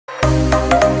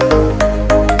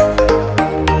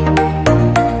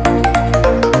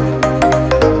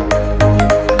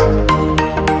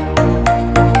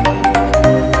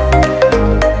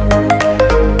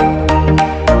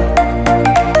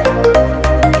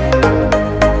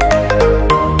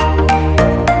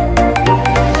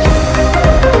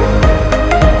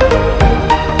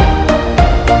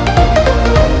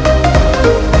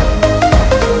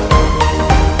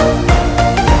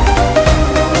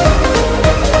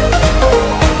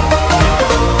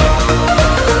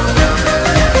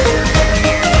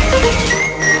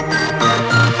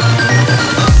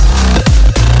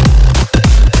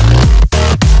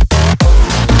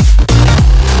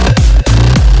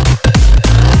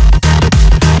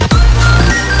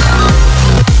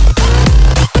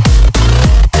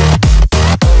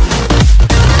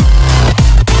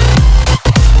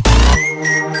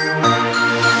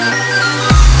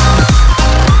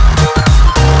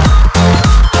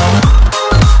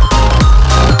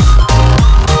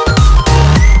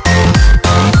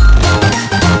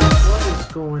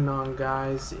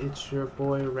is your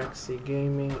boy Rexy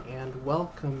Gaming, and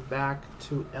welcome back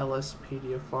to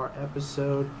LSPDFR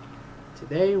episode.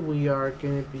 Today we are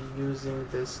going to be using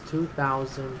this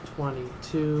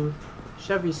 2022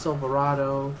 Chevy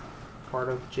Silverado, part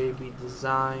of JB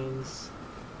Designs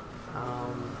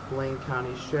Blaine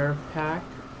County Sheriff Pack.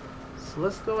 So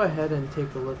let's go ahead and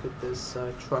take a look at this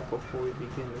truck before we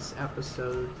begin this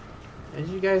episode. As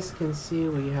you guys can see,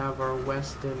 we have our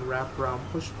Weston wraparound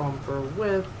push bumper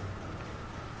with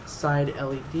side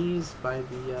LEDs by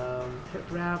the pit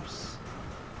wraps,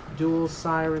 dual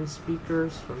siren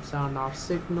speakers from Sound Off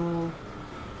Signal,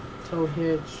 tow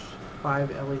hitch,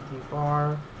 5 LED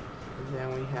bar, and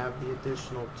then we have the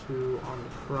additional 2 on the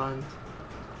front.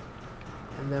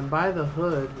 And then by the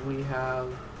hood we have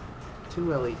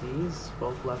 2 LEDs,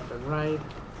 both left and right.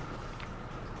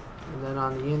 And then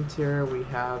on the interior we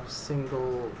have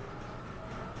single,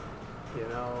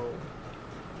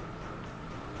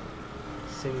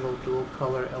 single dual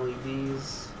color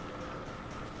LEDs.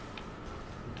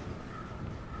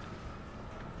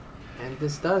 And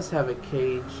this does have a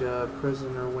cage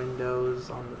prisoner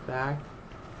windows on the back,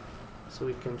 so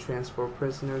we can transport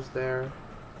prisoners there.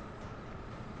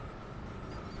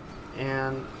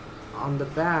 And on the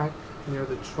back near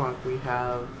the trunk we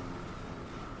have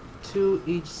 2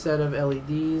 each set of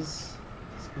LEDs.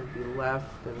 It's going to be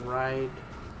left and right,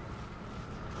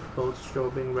 both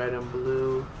strobing red and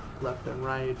blue, left and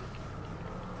right.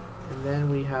 And then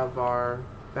we have our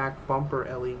back bumper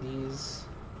LEDs,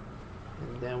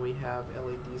 and then we have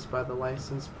LEDs by the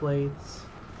license plates.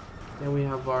 Then we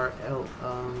have our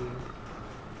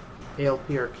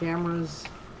ALPR cameras.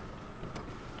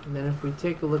 And then if we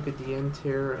take a look at the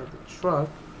interior of the truck,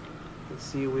 you can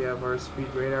see we have our speed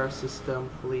radar system,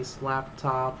 police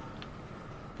laptop,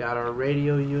 got our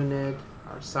radio unit,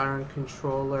 our siren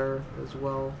controller as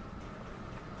well.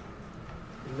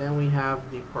 And then we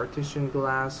have the partition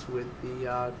glass with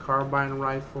the carbine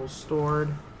rifle stored.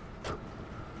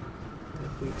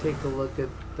 If we take a look at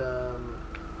the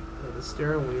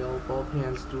steering wheel, both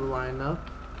hands do line up,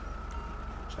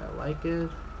 which I like it.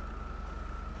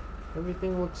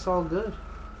 Everything looks all good.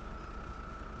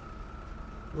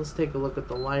 Let's take a look at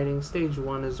the lighting. Stage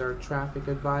 1 is our traffic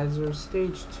advisor.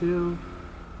 Stage 2,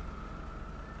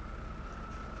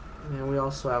 and then we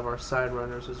also have our side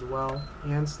runners as well.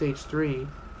 And stage 3,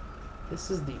 this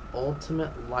is the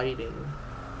ultimate lighting.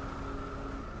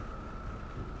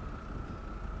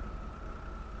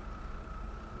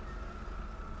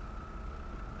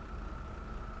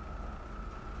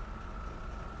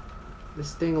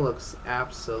 This thing looks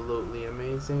absolutely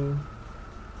amazing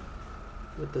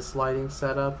with this lighting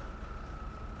setup.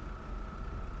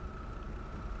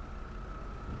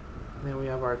 And then we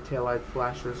have our taillight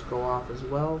flashers go off as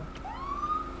well.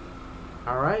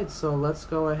 Alright, so let's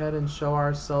go ahead and show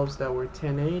ourselves that we're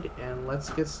 10-8 and let's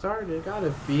get started. Got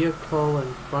a vehicle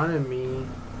in front of me,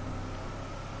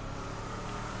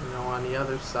 on the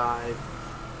other side.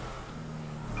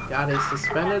 Got a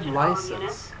suspended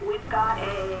license. We've got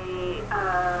a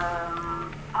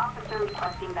officer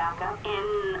requesting backup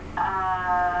in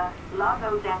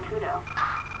Lago Zancudo.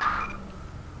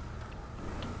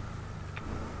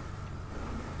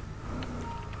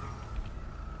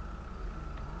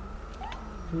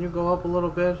 Can you go up a little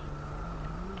bit?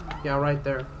 Yeah, right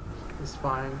there. It's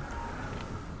fine.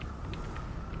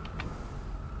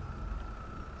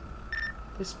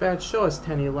 Dispatch, show us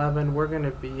 1011. We're going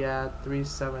to be at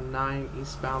 379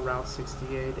 eastbound Route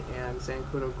 68 and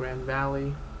Zancudo Grand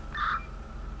Valley.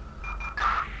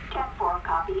 10-4,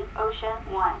 copy. Ocean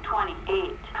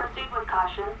 128. Proceed with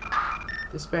caution.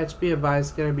 Dispatch, be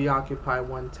advised, going to be occupied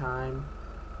one time.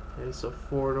 It's a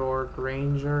 4-door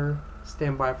Granger.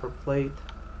 Stand by for plate.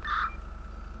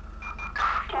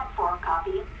 10-4,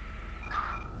 copy.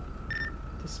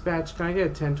 Dispatch, can I get a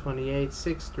 1028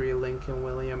 63 Lincoln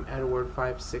William Edward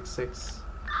 566?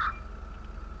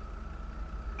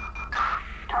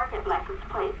 Target license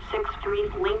plate 63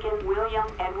 Lincoln William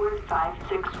Edward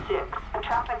 566. A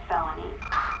traffic felony.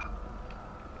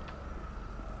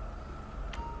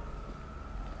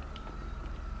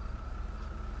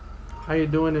 How you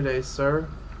doing today, sir?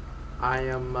 I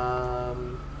am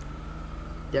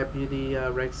Deputy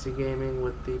Rexy Gaming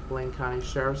with the Blaine County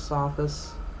Sheriff's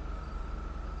Office.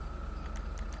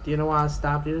 Do you know why I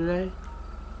stopped you today?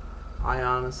 I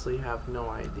honestly have no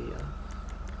idea.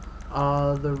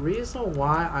 The reason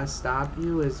why I stopped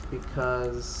you is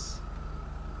because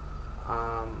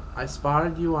I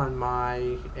spotted you on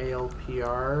my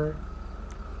ALPR,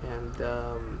 and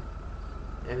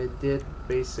it did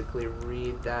basically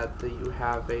read that you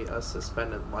have a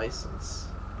suspended license.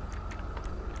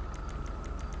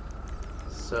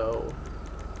 So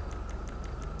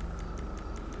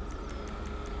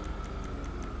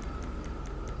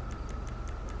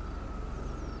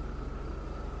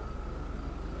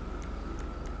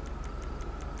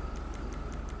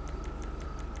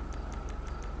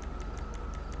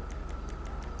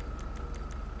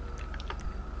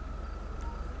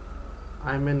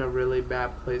I'm in a really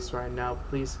bad place right now.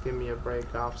 Please give me a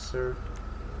break, officer.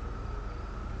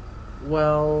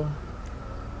 Well,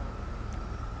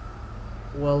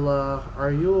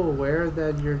 are you aware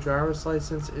that your driver's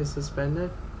license is suspended?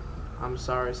 I'm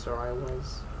sorry, sir, I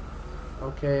was.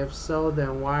 Okay, if so,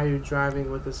 then why are you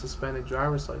driving with a suspended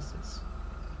driver's license?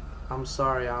 I'm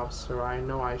sorry, officer, I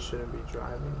know I shouldn't be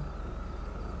driving.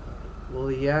 Well,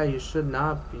 yeah, you should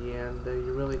not be, and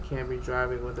you really can't be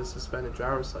driving with a suspended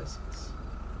driver's license.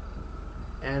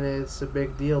 And it's a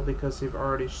big deal because you've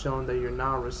already shown that you're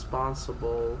not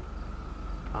responsible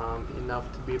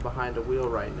enough to be behind the wheel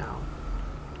right now.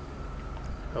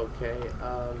 Okay,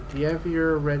 do you have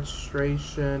your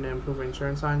registration and proof of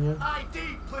insurance on you? ID,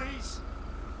 please.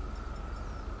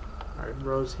 Alright,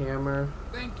 Rose Hammer.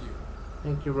 Thank you.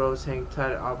 Thank you, Rose. Hang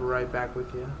tight. I'll be right back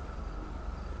with you.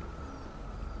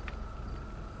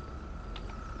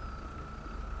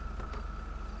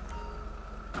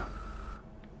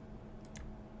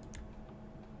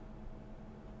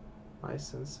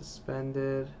 License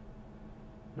suspended.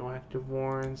 No active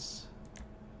warrants.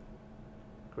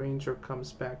 Granger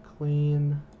comes back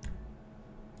clean.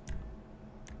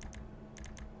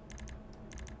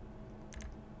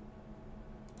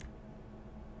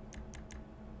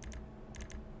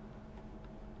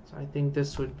 So I think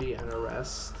this would be an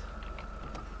arrest.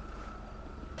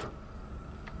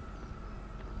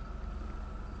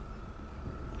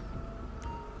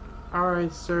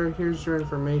 Alright, sir, here's your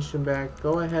information back.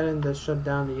 Go ahead and shut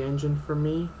down the engine for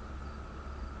me.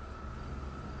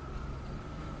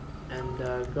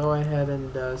 And go ahead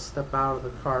and step out of the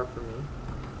car for me.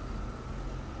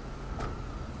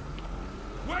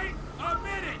 Wait a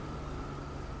minute!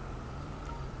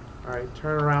 Alright,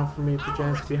 turn around for me. Put your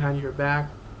hands behind your back.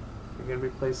 You're going to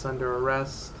be placed under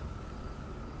arrest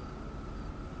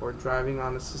for driving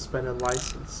on a suspended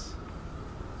license.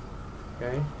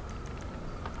 Okay?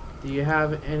 Do you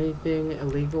have anything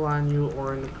illegal on you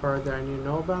or in the car that I need to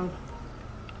know about?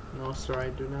 No, sir, I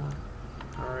do not.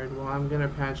 Alright, well, I'm gonna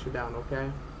pat you down,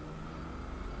 okay?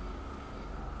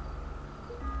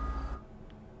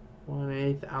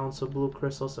 1/8 ounce of blue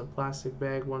crystals in plastic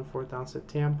bag, 1/4 ounce of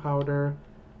tan powder,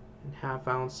 and 1/2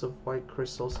 ounce of white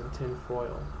crystals in tin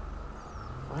foil.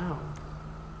 Wow.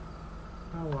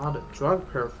 Got a lot of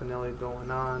drug paraphernalia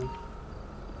going on.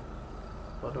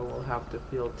 But we'll have to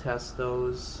field test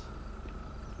those.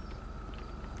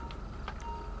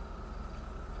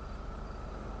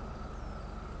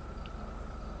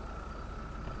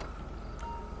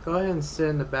 Go ahead and sit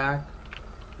in the back.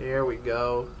 There we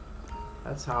go.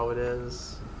 That's how it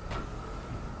is.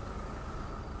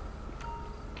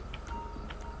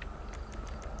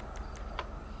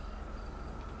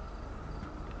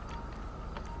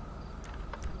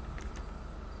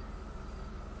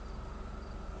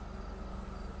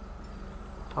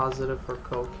 Positive for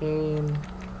cocaine.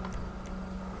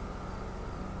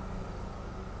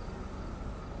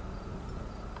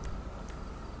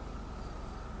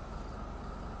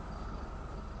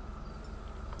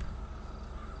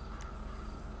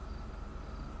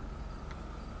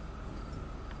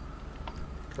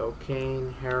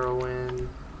 Cocaine, heroin.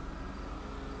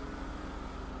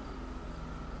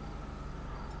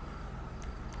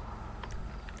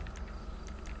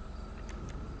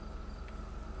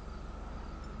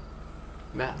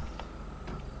 Meth.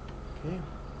 Okay.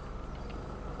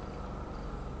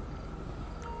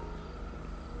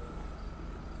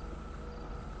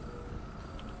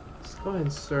 Let's go ahead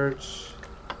and search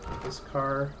this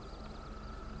car.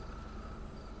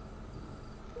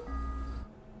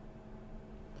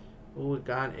 Oh, we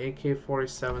got an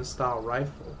AK-47 style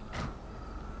rifle.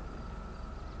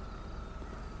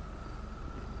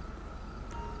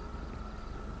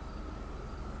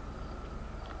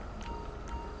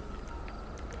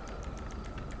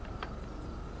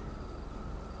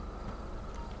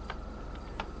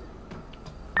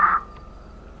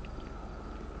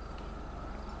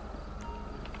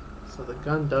 So the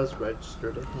gun does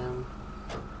register to him.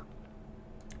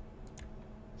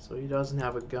 So he doesn't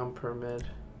have a gun permit.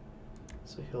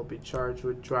 So he'll be charged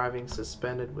with driving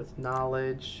suspended with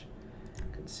knowledge,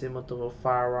 concealment of a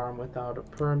firearm without a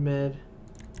permit.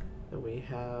 Then we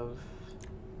have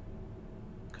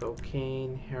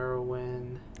cocaine,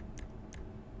 heroin,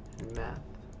 and meth.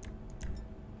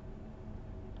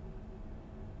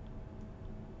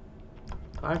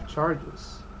 Five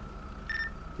charges.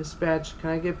 Dispatch, can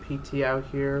I get PT out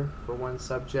here for one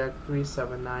subject,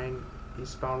 379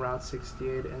 eastbound Route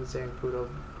 68 in Zancudo,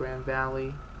 Grand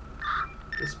Valley.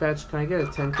 Dispatch, can I get a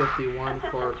 1051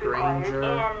 for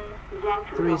Granger,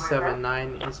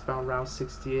 379 eastbound Route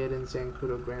 68 in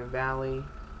Zancudo, Grand Valley.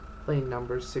 Plane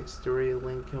number 63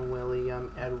 Lincoln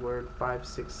William Edward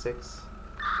 566.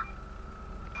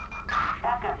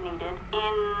 Backup needed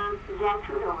in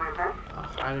Zancudo River.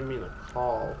 Oh, I didn't mean to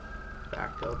call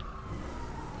backup.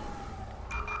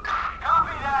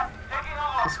 Copy that. Taking a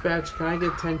look. Dispatch, can I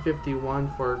get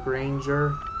 1051 for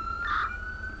Granger?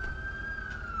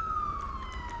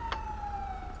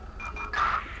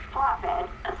 Flatbed.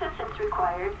 Assistance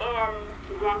required in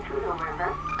Zancudo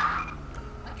River.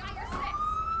 I got your 6.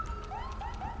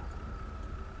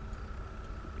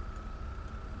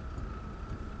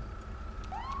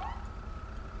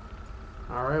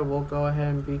 Alright, we'll go ahead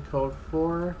and be code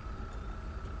 4.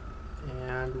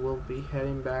 And we'll be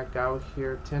heading back out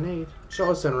here 10-8.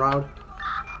 Show us en route.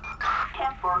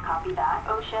 10-4, copy that.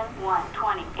 Ocean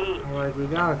 128. Alright, we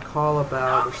got a call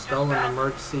about a stolen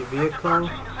emergency vehicle.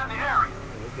 Changes in the area.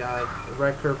 We got a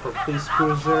record for police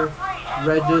cruiser.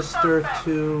 Register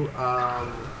to,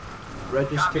 Copy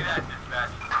register that, to, dispatch.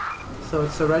 so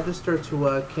it's a register to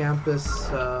a campus,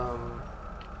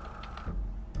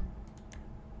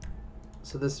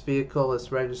 so this vehicle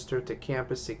is registered to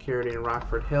campus security in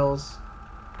Rockford Hills.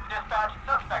 Dispatch,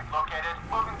 suspect located.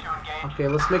 Moving to engage. Okay,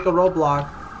 let's make a roadblock.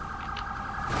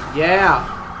 Yeah!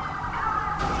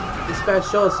 Dispatch,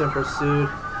 show us in pursuit.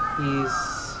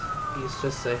 He's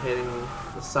just hitting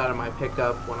the side of my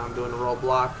pickup when I'm doing a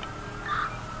roadblock.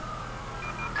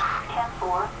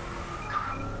 10-4.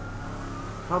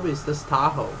 Probably it's this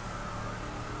Tahoe.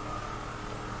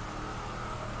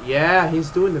 Yeah, he's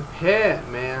doing the pit,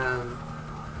 man.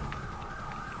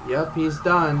 Yep, he's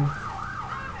done.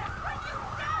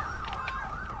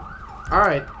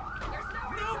 Alright.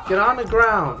 Get on the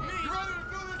ground.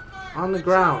 On the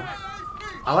ground.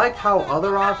 I like how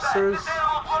other officers,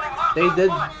 they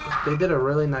did a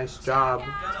really nice job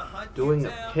doing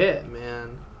a pit,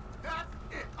 man.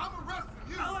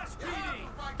 LSPD.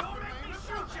 Don't make me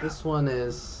shoot you. This one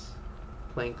is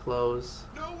plain clothes.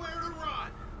 Nowhere to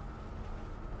run.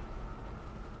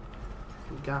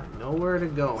 We got nowhere to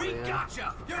go, We man.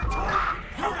 gotcha. You're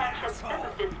Attention, this is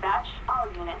dispatch. All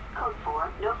units, code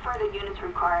 4. No further units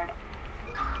required.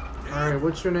 Alright,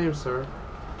 what's your name, sir?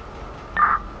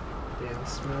 Dan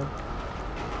Smith.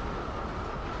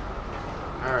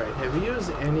 Alright, have you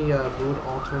used any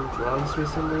mood-altering drugs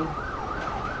recently?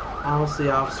 Honestly,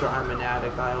 officer, I'm an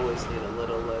addict. I always need a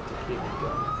little to keep me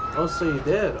going. Oh, so you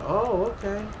did? Oh,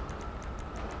 okay.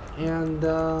 And,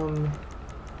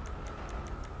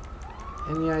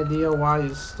 any idea why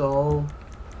you stole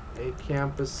a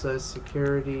campus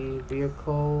security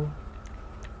vehicle?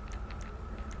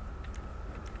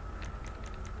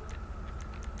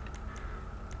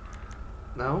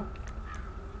 No?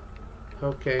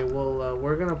 Okay, well,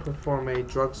 we're gonna perform a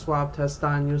drug swab test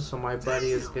on you, so my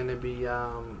buddy is gonna be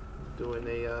doing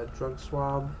a drug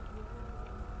swab.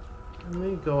 Let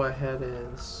me go ahead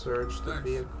and search the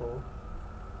vehicle.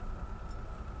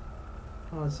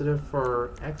 Positive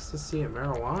for ecstasy and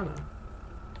marijuana.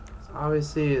 So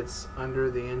obviously, it's under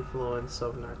the influence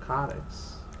of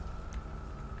narcotics.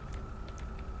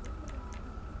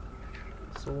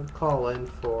 So we'll call in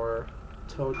for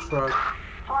tow truck.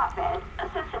 Flatbed.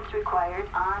 Assistance required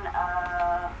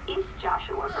on East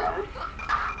Joshua Road.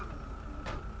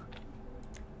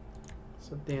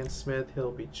 So Dan Smith,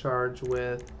 he'll be charged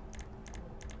with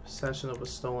possession of a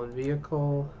stolen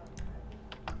vehicle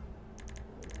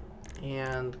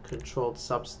and controlled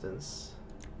substance.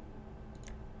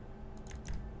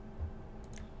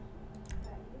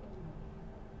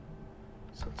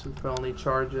 So 2 felony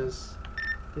charges.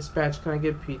 Dispatch, can I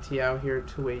get PT out here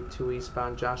 282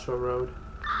 eastbound Joshua Road?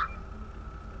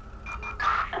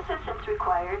 Assistance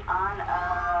required on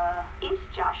East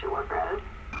Joshua Road.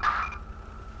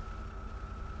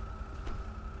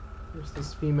 There's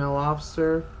this female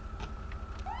officer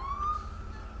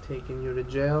taking you to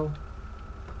jail.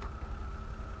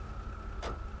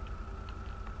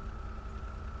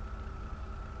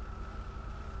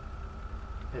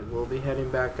 And we'll be heading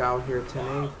back out here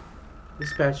 10-8.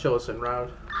 Dispatch, show us en route.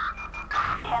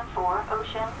 10-4,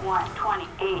 Ocean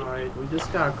 128. Alright, we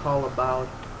just got a call about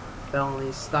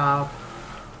felony stop.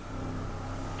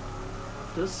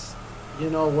 Just, you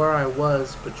know, where I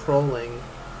was patrolling.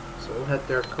 So we'll head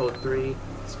there, code 3.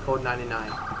 It's code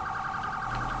 99.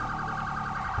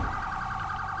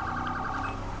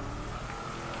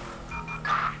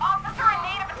 Officer in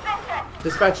need of assistance.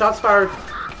 Dispatch, shots fired.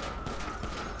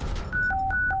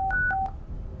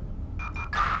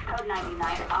 Code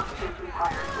 99, officers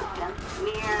require assistance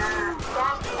near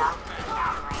Dacia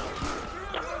downrange.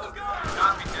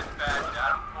 Copy, dispatch.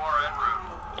 Adam 4 en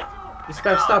route.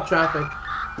 Dispatch, stop traffic.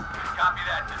 Copy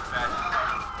that, dispatch.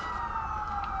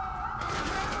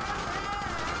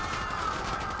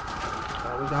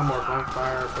 got more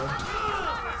gunfire, but...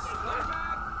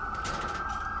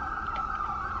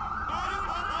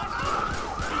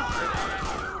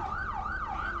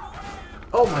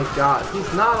 Oh my god,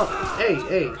 he's not... Hey,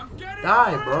 hey,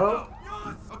 die, bro.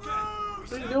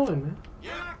 What are you doing, man?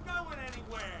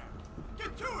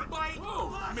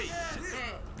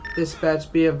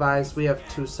 Dispatch, be advised, we have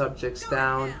 2 subjects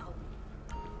down.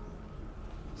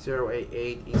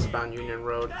 088 eastbound Union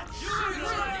Road.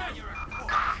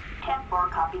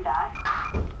 10-4, copy that.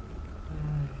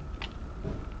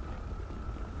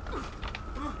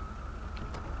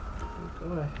 Go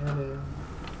ahead and...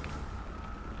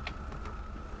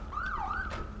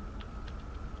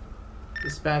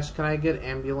 Dispatch, can I get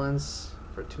ambulance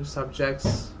for 2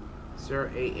 subjects?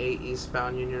 088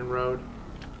 eastbound Union Road.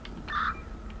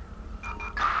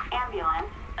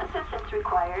 Ambulance. Assistance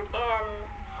required in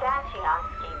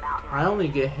Sanchiansky Mountain. I only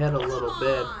get hit a little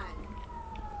bit.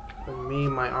 For me,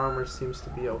 my armor seems to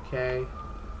be okay.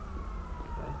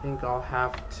 I think I'll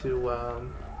have to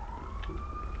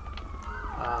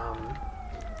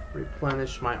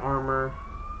replenish my armor.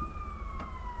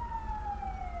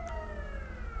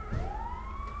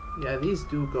 Yeah, these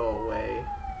do go away.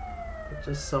 But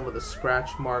just some of the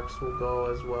scratch marks will go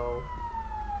as well.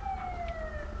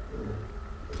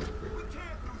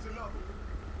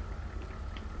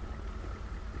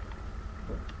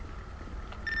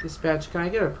 Dispatch, can I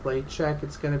get a plate check?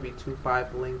 It's gonna be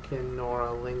 25 Lincoln,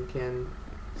 Nora, Lincoln,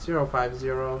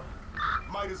 050.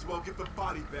 Might as well get the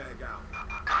body bag out.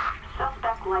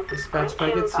 Suspect license. Dispatch,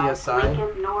 can I get CSI?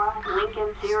 Lincoln, Nora,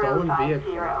 Lincoln, Stolen 050.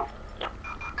 vehicle.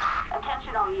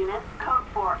 Attention all units. Code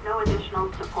 4. No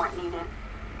additional support needed.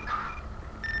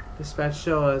 Dispatch,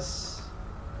 show us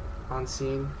on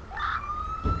scene.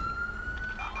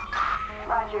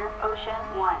 Roger. Ocean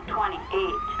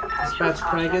 128. Dispatch,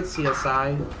 can I get CSI?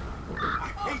 I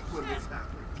hate when this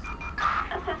happens.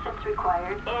 Assistance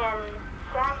required in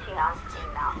Sanchiansky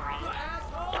Mountain Range.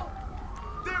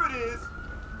 There it is.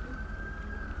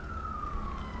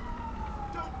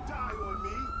 Don't die on me.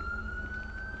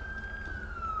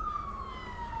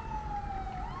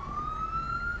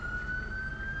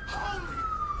 Holy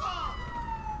fuck!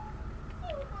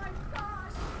 Oh my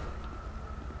gosh!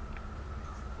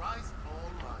 Christ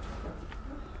almighty.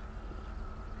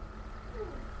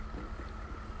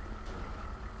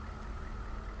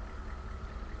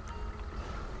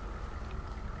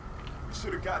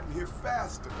 Should have gotten here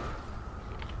faster.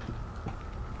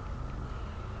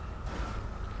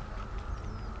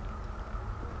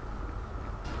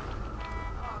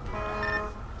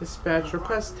 Dispatch,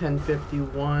 request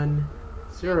 1051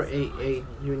 088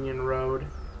 Union Road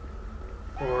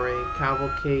for a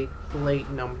cavalcade plate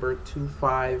number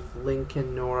 25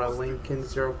 Lincoln, Nora, Lincoln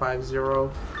 050.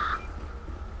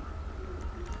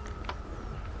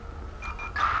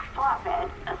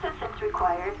 Flatbed. Assistance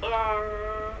required in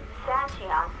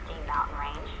Sanchiansky Mountain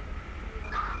Range.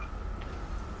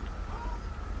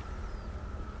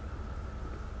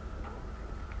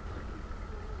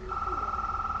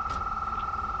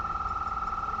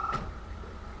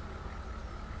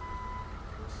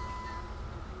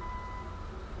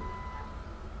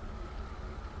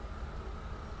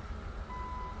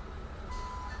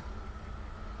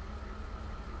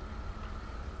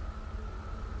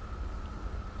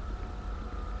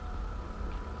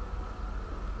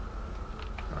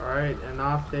 Alright, and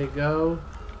off they go.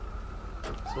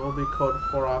 So we'll be code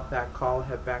 4 off that call,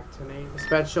 head back to name.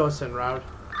 Dispatch, show us en route.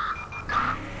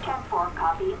 10-4,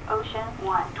 copy. Ocean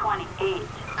 128.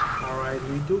 Alright,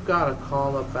 we do got a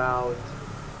call about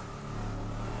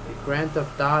a Grand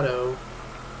Theft Auto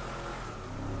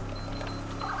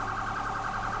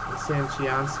in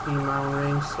Sanchiansky Mountain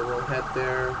Range, so we'll head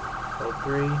there, code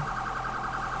 3.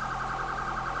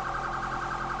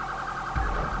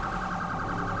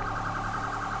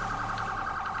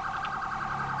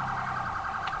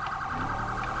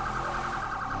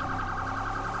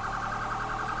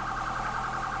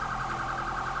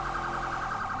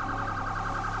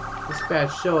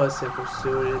 Dispatch, show us in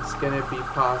pursuit. It's gonna be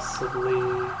possibly a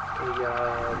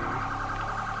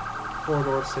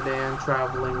 4-door sedan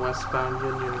traveling westbound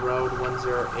Union Road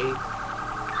 108.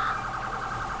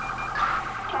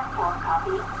 10-4,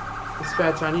 copy.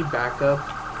 Dispatch, I need backup.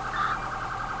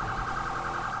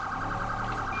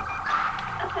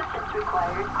 Assistance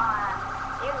required on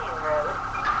Union Road.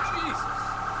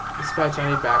 Dispatch, I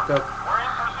need backup. We're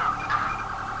in pursuit.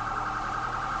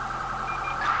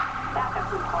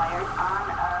 Backup required on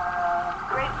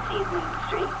Grapeseed Main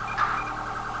Street.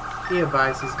 He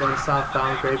advised he's going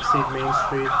southbound Grapeseed Main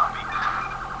Street.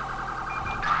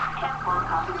 10-4,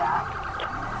 copy that.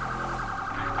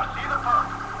 I see the perp.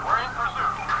 We're in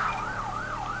pursuit.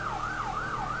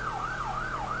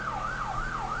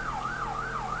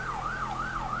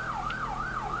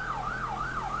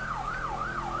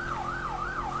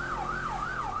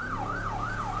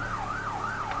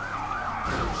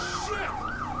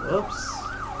 Oops.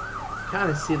 Kind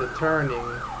of see the turning,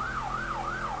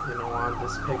 you know, on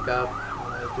this pickup.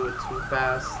 When I do it too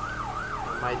fast,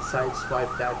 I might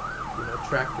sideswipe that, you know,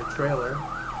 tractor trailer.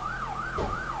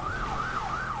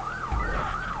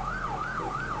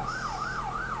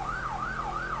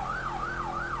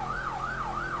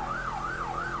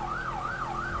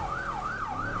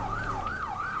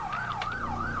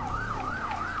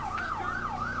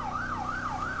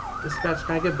 Dispatch,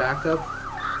 can I get backup?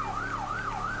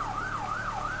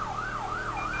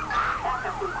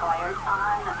 Backup required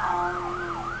on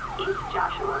East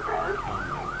Joshua Road. Oh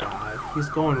my god, he's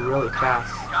going really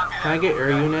fast. Can I get air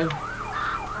unit?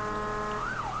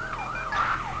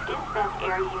 Dispatch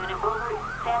air unit over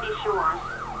Sandy Shores.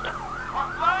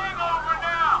 We're flying over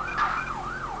now!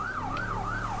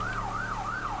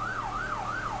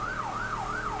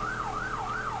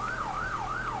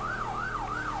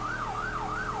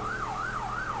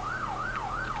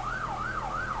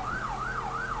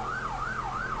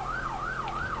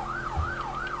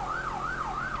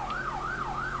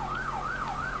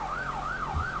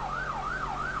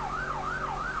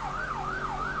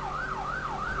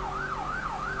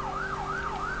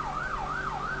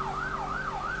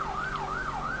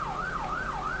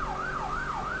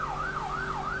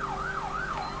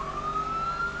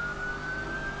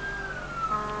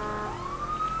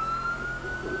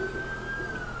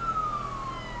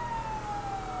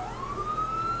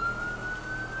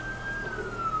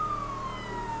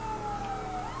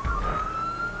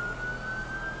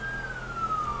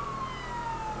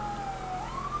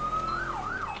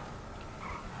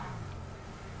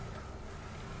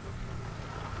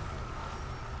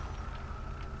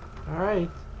 Alright.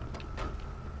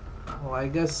 Well, I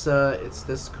guess it's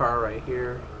this car right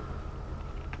here.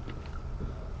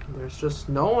 There's just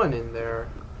no one in there.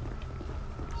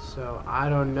 So, I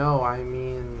don't know. I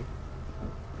mean,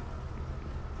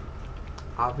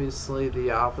 obviously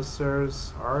the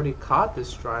officers already caught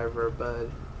this driver, but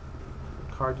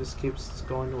the car just keeps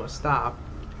going to a stop.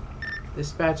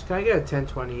 Dispatch, can I get a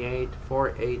 1028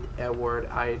 48 Edward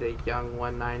Ida Young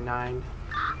 199?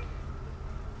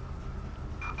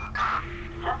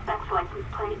 Suspect's license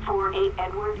plate 48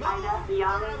 Edward Ida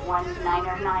Young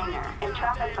 199er. A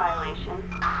traffic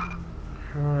violation.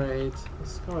 Alright,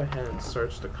 let's go ahead and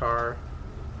search the car.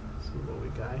 See what we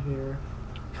got here.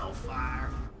 Hellfire.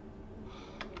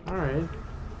 Alright.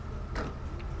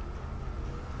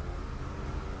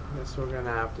 Guess we're gonna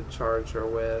have to charge her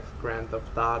with Grand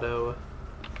Theft Auto.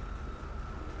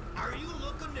 Are you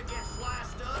looking to get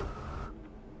sliced up?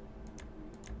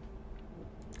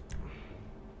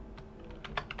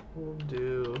 We'll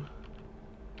do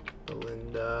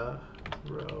Belinda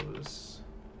Rose.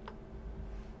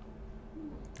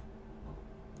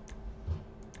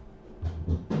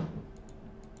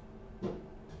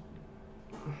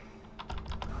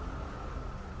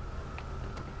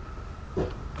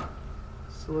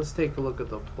 So let's take a look at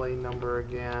the plate number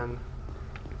again.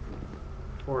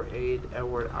 48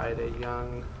 Edward Ida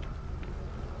Young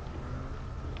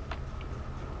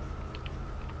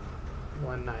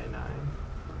 199.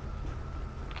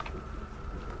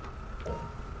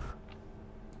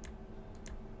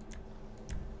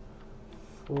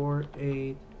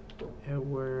 48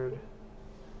 Edward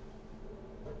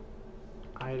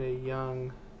Ida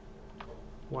Young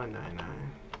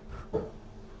 199.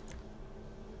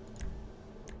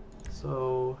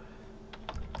 So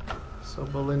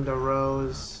Belinda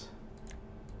Rose,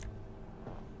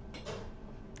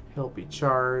 he'll be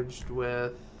charged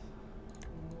with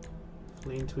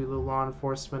fleeing to illegal law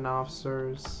enforcement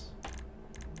officers.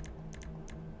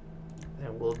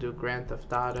 And we'll do Grand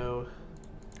Theft Auto.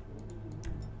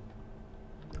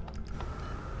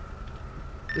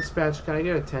 Dispatch, can I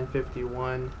get a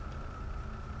 1051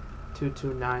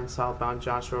 229 southbound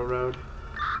Joshua Road?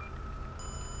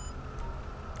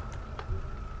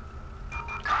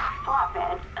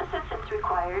 Flatbed. Assistance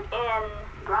required in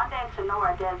Grande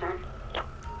Sonora Desert.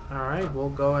 Alright, we'll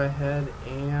go ahead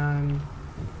and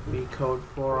be code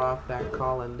 4 off that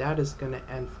call, and that is going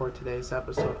to end for today's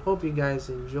episode. Hope you guys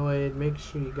enjoyed. Make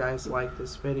sure you guys like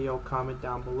this video, comment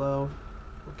down below.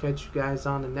 We'll catch you guys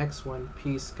on the next one.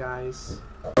 Peace, guys.